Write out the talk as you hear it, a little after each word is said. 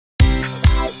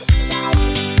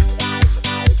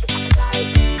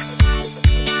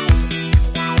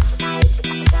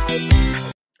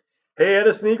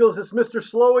Edison Eagles, it's Mr.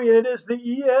 Slowey, and it is the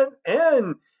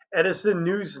ENN, Edison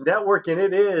News Network, and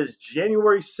it is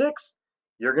January 6th.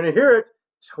 You're going to hear it,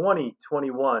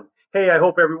 2021. Hey, I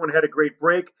hope everyone had a great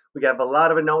break. We have a lot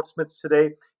of announcements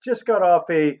today. Just got off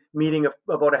a meeting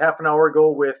about a half an hour ago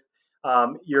with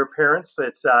your parents.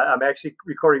 I'm actually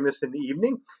recording this in the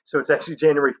evening, so it's actually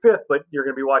January 5th, but you're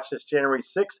going to be watching this January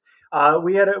 6th.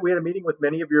 We had a meeting with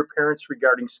many of your parents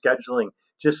regarding scheduling.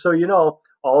 Just so you know,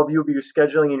 all of you will be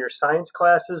scheduling in your science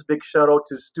classes. Big shout out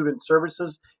to student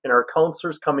services and our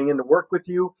counselors coming in to work with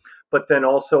you, but then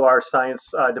also our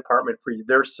science department for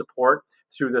their support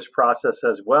through this process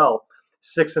as well.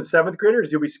 6th and 7th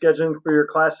graders, you'll be scheduling for your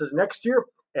classes next year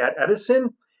at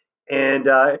Edison, and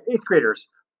 8th graders,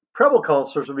 Preble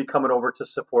counselors will be coming over to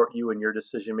support you in your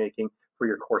decision making for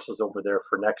your courses over there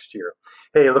for next year.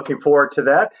 Hey, looking forward to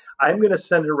that. I'm going to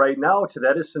send it right now to the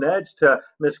Edison Edge to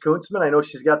Ms. Kunzman. I know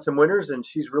she's got some winners and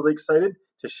she's really excited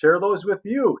to share those with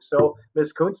you. So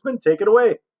Ms. Kunzman, take it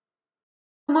away.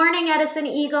 Good morning, Edison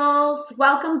Eagles.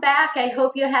 Welcome back. I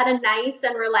hope you had a nice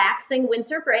and relaxing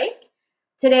winter break.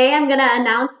 Today I'm going to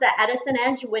announce the Edison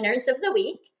Edge winners of the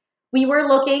week. We were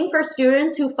looking for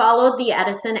students who followed the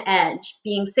Edison Edge,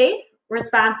 being safe,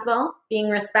 responsible, being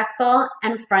respectful,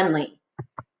 and friendly.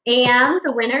 And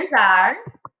the winners are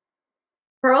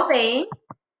Pearl Vane,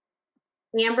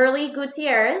 Amberly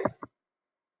Gutierrez,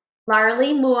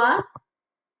 Marley Mua,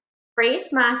 Grace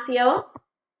Macio,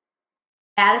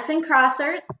 Addison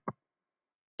Crossert,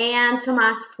 and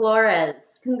Tomas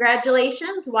Flores.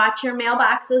 Congratulations. Watch your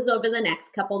mailboxes over the next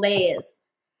couple days.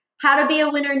 How to be a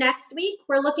winner next week?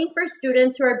 We're looking for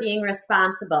students who are being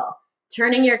responsible,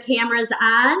 turning your cameras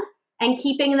on and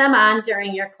keeping them on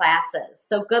during your classes.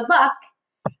 So good luck.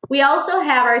 We also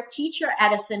have our Teacher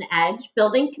Edison Edge,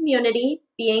 building community,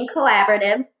 being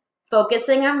collaborative,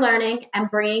 focusing on learning, and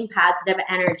bringing positive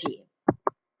energy.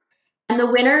 And the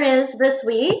winner is this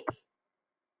week,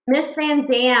 Miss Van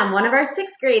Dam, one of our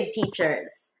 6th grade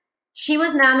teachers. She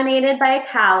was nominated by a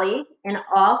colleague in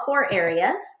all 4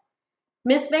 areas.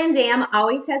 Miss Van Dam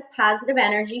always has positive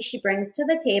energy she brings to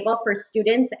the table for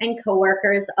students and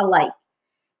coworkers alike.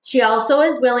 She also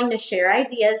is willing to share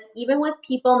ideas even with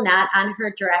people not on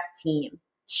her direct team.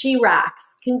 She rocks.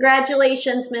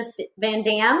 Congratulations, Miss Van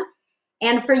Dam.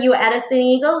 And for you Edison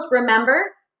Eagles, remember,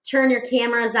 turn your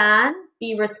cameras on,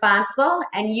 be responsible,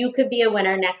 and you could be a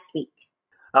winner next week.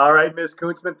 All right, Ms.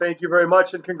 Kunzman, thank you very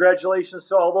much, and congratulations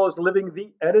to all those living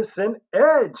the Edison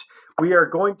Edge. We are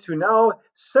going to now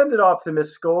send it off to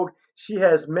Ms. Skog. She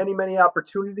has many, many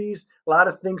opportunities, a lot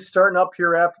of things starting up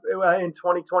here in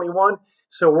 2021.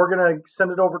 So we're going to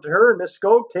send it over to her. And Ms.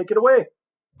 Skog, take it away.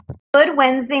 Good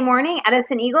Wednesday morning,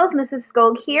 Edison Eagles. Mrs.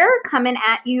 Skog here, coming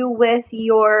at you with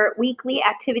your weekly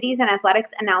activities and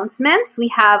athletics announcements.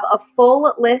 We have a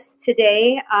full list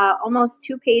today, almost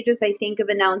 2 pages, I think, of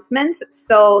announcements.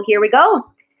 So here we go.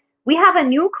 We have a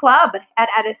new club at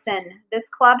Edison. This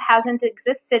club hasn't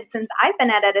existed since I've been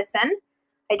at Edison,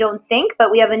 I don't think,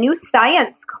 but we have a new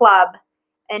science club.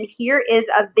 And here is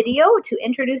a video to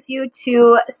introduce you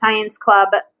to Science Club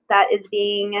that is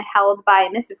being held by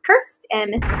Mrs. Kirst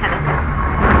and Mrs. Tennyson.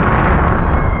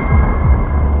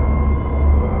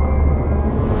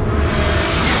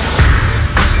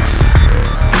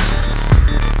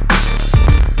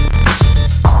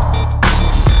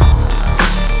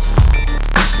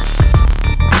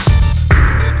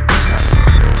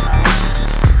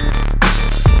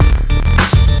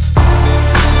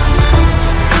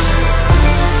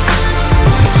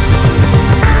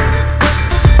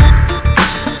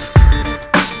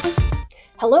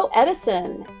 Hello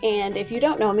Edison, and if you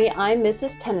don't know me, I'm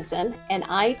Mrs. Tennyson and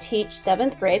I teach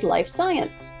 7th grade life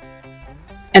science.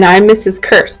 And I'm Mrs.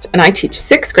 Kirst and I teach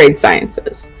 6th grade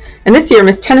sciences. And this year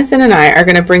Miss Tennyson and I are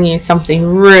going to bring you something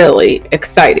really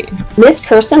exciting. Miss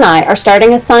Kirst and I are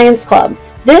starting a science club.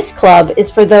 This club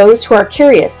is for those who are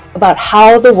curious about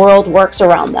how the world works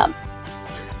around them.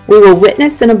 We will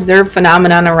witness and observe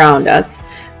phenomena around us,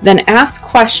 then ask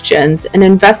questions and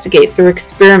investigate through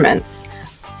experiments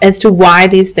as to why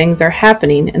these things are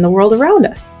happening in the world around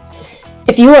us.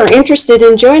 If you are interested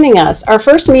in joining us, our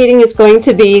first meeting is going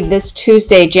to be this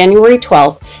Tuesday, January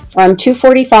 12th from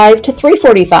 2:45 to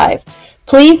 3:45.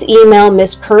 Please email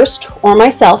Miss Kirst or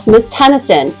myself, Miss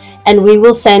Tennyson, and we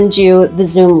will send you the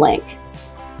Zoom link.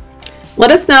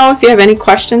 Let us know if you have any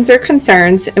questions or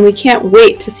concerns, and we can't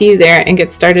wait to see you there and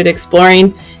get started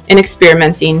exploring and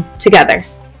experimenting together.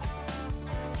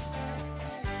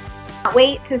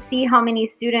 Wait to see how many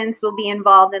students will be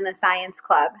involved in the science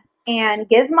club. And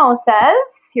Gizmo says,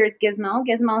 here's Gizmo.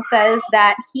 Gizmo says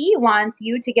that he wants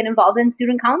you to get involved in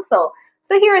student council.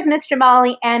 So here is Ms.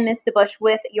 Jamali and Ms. DeBush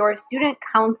with your Student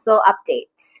Council update.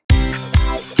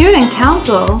 Student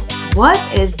Council? What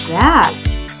is that?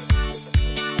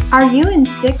 Are you in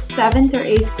 6th, 7th, or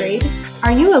 8th grade?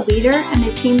 Are you a leader and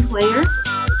a team player?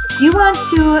 Do you want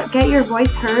to get your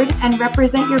voice heard and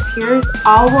represent your peers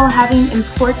all while having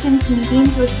important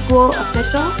meetings with school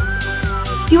officials?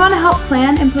 Do you want to help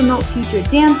plan and promote future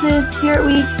dances, spirit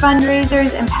weeks,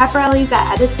 fundraisers, and pep rallies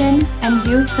at Edison and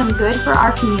do some good for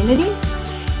our community?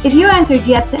 If you answered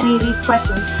yes to any of these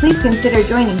questions, please consider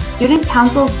joining Student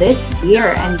Council this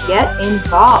year and get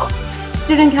involved.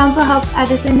 Student Council helps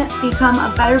Edison become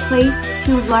a better place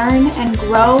to learn and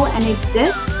grow and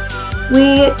exist.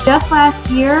 We just last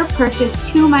year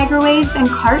purchased 2 microwaves and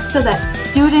carts so that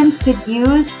students could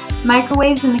use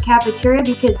microwaves in the cafeteria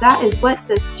because that is what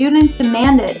the students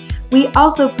demanded. We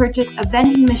also purchased a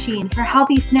vending machine for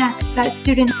healthy snacks that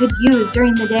students could use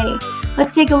during the day.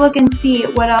 Let's take a look and see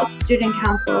what else Student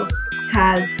Council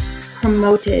has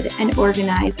promoted and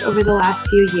organized over the last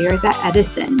few years at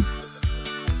Edison.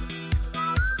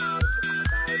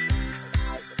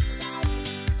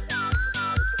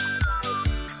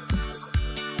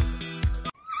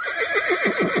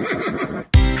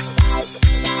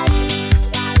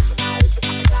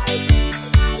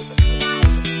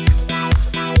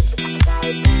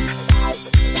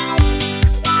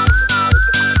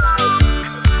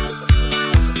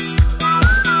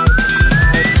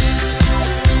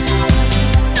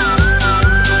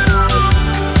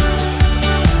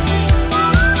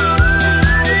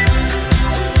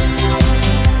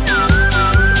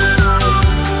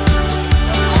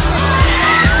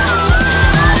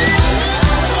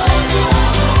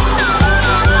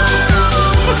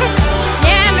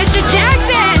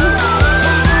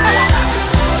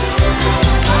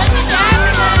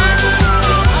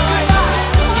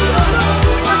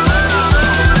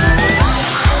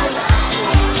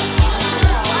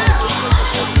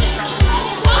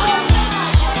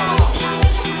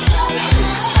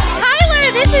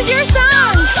 This is your song!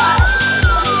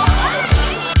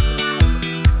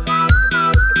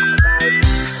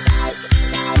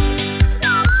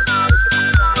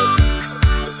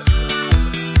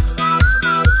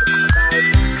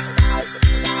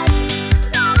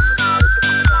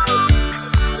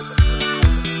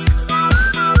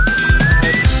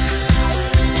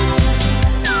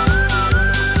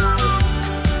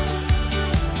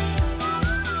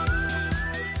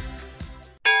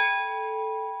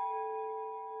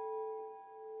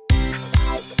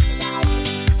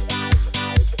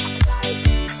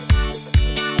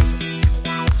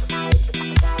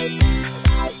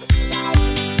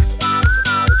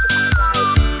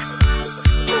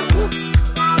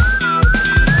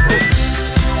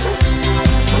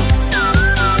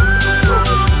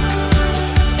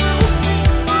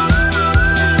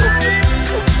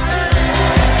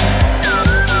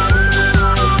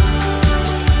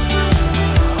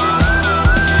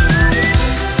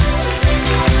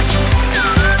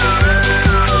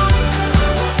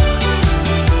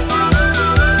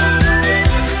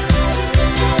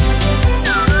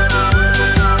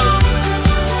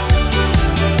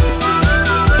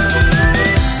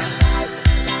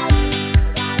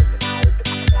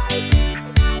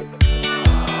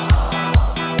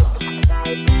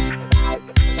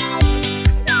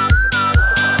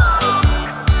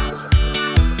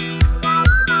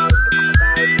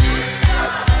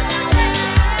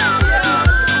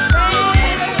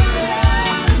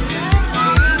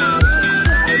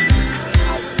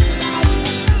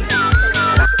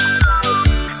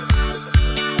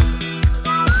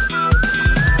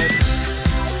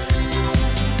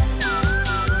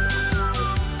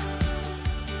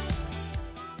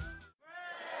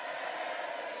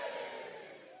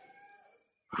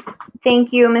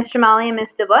 Thank you, Ms. Jamali and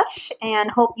Ms. DeBush, and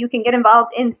hope you can get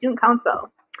involved in Student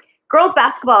Council. Girls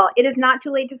basketball. It is not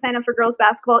too late to sign up for girls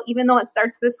basketball, even though it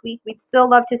starts this week. We'd still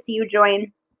love to see you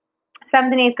join.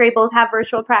 7th and 8th grade both have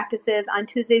virtual practices on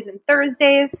Tuesdays and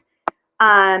Thursdays.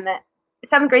 7th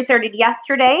grade started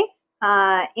yesterday,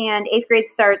 and 8th grade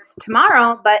starts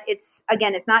tomorrow, but it's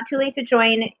not too late to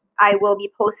join. I will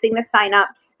be posting the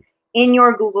signups in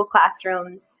your Google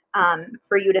Classrooms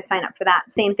for you to sign up for that.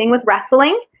 Same thing with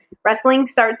wrestling. Wrestling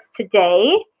starts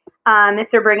today.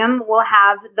 Mr. Brigham will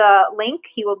have the link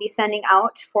he will be sending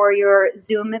out for your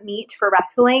Zoom meet for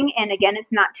wrestling. And again,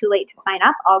 it's not too late to sign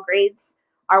up. All grades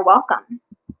are welcome.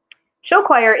 Show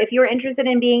choir, if you are interested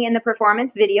in being in the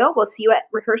performance video, we'll see you at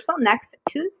rehearsal next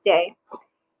Tuesday.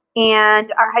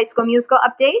 And our high school musical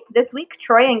update this week,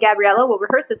 Troy and Gabriella will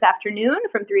rehearse this afternoon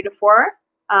from 3 to 4.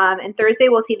 And Thursday,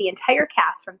 we'll see the entire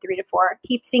cast from 3 to 4.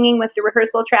 Keep singing with the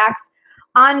rehearsal tracks.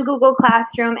 on Google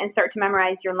Classroom and start to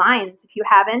memorize your lines. If you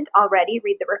haven't already,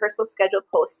 read the rehearsal schedule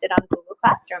posted on Google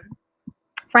Classroom.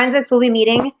 Forensics will be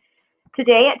meeting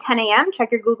today at 10 a.m.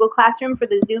 Check your Google Classroom for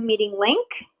the Zoom meeting link.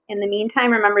 In the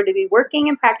meantime, remember to be working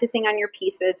and practicing on your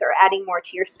pieces or adding more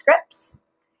to your scripts.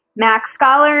 Mac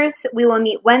Scholars, we will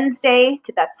meet Wednesday,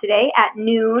 that's today, at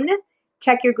noon.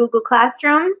 Check your Google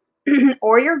Classroom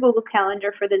or your Google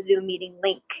Calendar for the Zoom meeting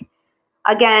link.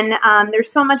 Again,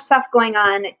 there's so much stuff going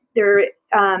on there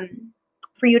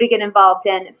for you to get involved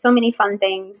in. So many fun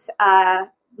things.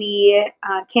 We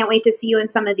can't wait to see you in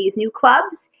some of these new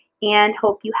clubs and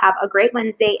hope you have a great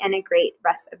Wednesday and a great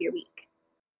rest of your week.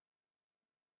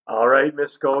 All right,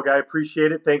 Miss Skog, I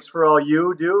appreciate it. Thanks for all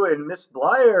you do. And Miss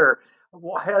Blyer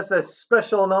has a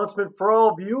special announcement for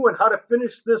all of you and how to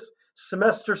finish this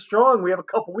semester strong. We have a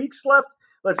couple weeks left.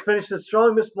 Let's finish this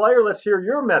strong. Miss Blyer, let's hear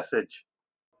your message.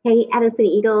 Hey, Edison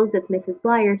Eagles, it's Mrs.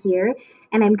 Blyer here,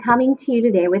 and I'm coming to you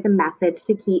today with a message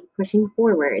to keep pushing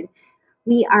forward.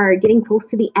 We are getting close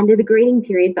to the end of the grading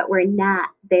period, but we're not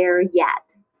there yet.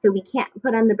 So we can't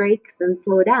put on the brakes and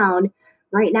slow down.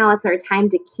 Right now, it's our time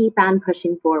to keep on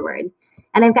pushing forward.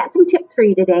 And I've got some tips for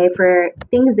you today for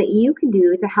things that you can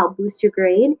do to help boost your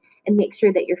grade and make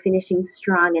sure that you're finishing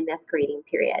strong in this grading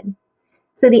period.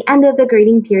 So the end of the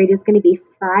grading period is going to be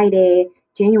Friday,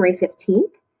 January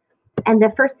 15th. And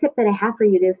the first tip that I have for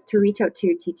you is to reach out to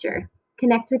your teacher.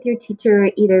 Connect with your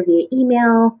teacher either via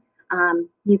email.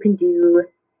 You can do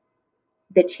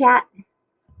the chat.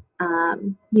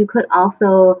 You could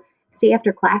also stay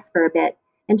after class for a bit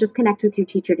and just connect with your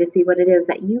teacher to see what it is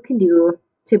that you can do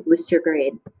to boost your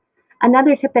grade.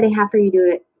 Another tip that I have for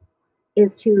you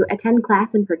is to attend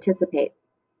class and participate.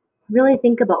 Really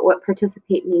think about what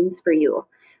participate means for you.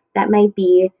 That might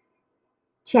be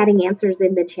chatting answers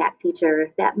in the chat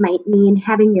feature. That might mean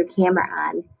having your camera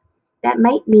on. That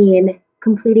might mean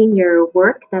completing your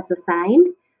work that's assigned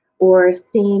or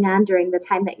staying on during the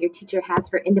time that your teacher has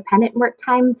for independent work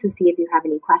time to see if you have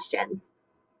any questions.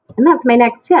 And that's my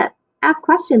next tip. Ask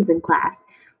questions in class.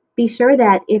 Be sure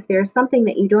that if there's something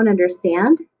that you don't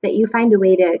understand, that you find a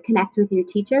way to connect with your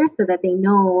teacher so that they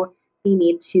know they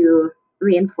need to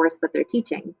reinforce what they're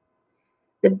teaching.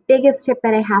 The biggest tip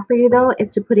that I have for you, though,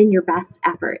 is to put in your best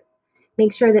effort.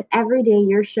 Make sure that every day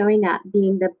you're showing up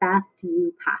being the best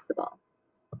you possible.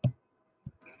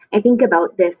 I think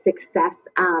about this success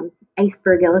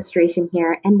iceberg illustration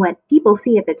here, and what people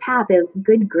see at the top is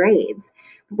good grades.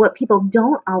 What people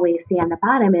don't always see on the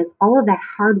bottom is all of that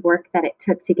hard work that it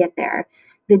took to get there.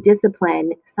 The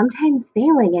discipline, sometimes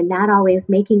failing and not always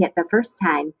making it the first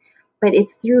time, but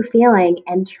it's through failing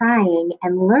and trying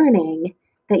and learning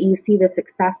that you see the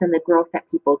success and the growth that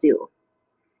people do.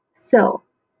 So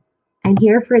I'm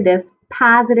here for this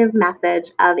positive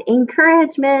message of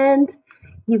encouragement.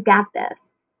 You've got this.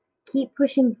 Keep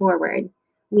pushing forward.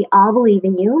 We all believe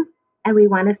in you, and we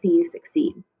want to see you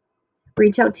succeed.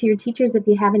 Reach out to your teachers if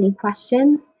you have any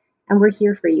questions, and we're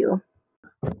here for you.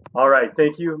 All right.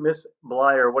 Thank you, Miss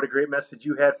Blyer. What a great message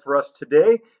you had for us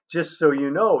today. Just so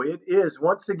you know, it is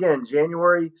once again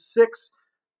January 6,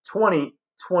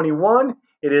 2021.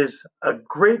 It is a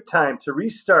great time to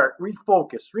restart,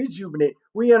 refocus, rejuvenate,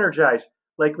 re-energize.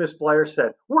 Like Miss Blyer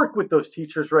said, work with those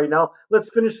teachers right now. Let's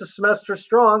finish the semester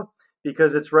strong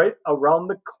because it's right around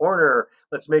the corner.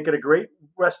 Let's make it a great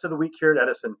rest of the week here at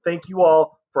Edison. Thank you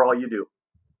all for all you do.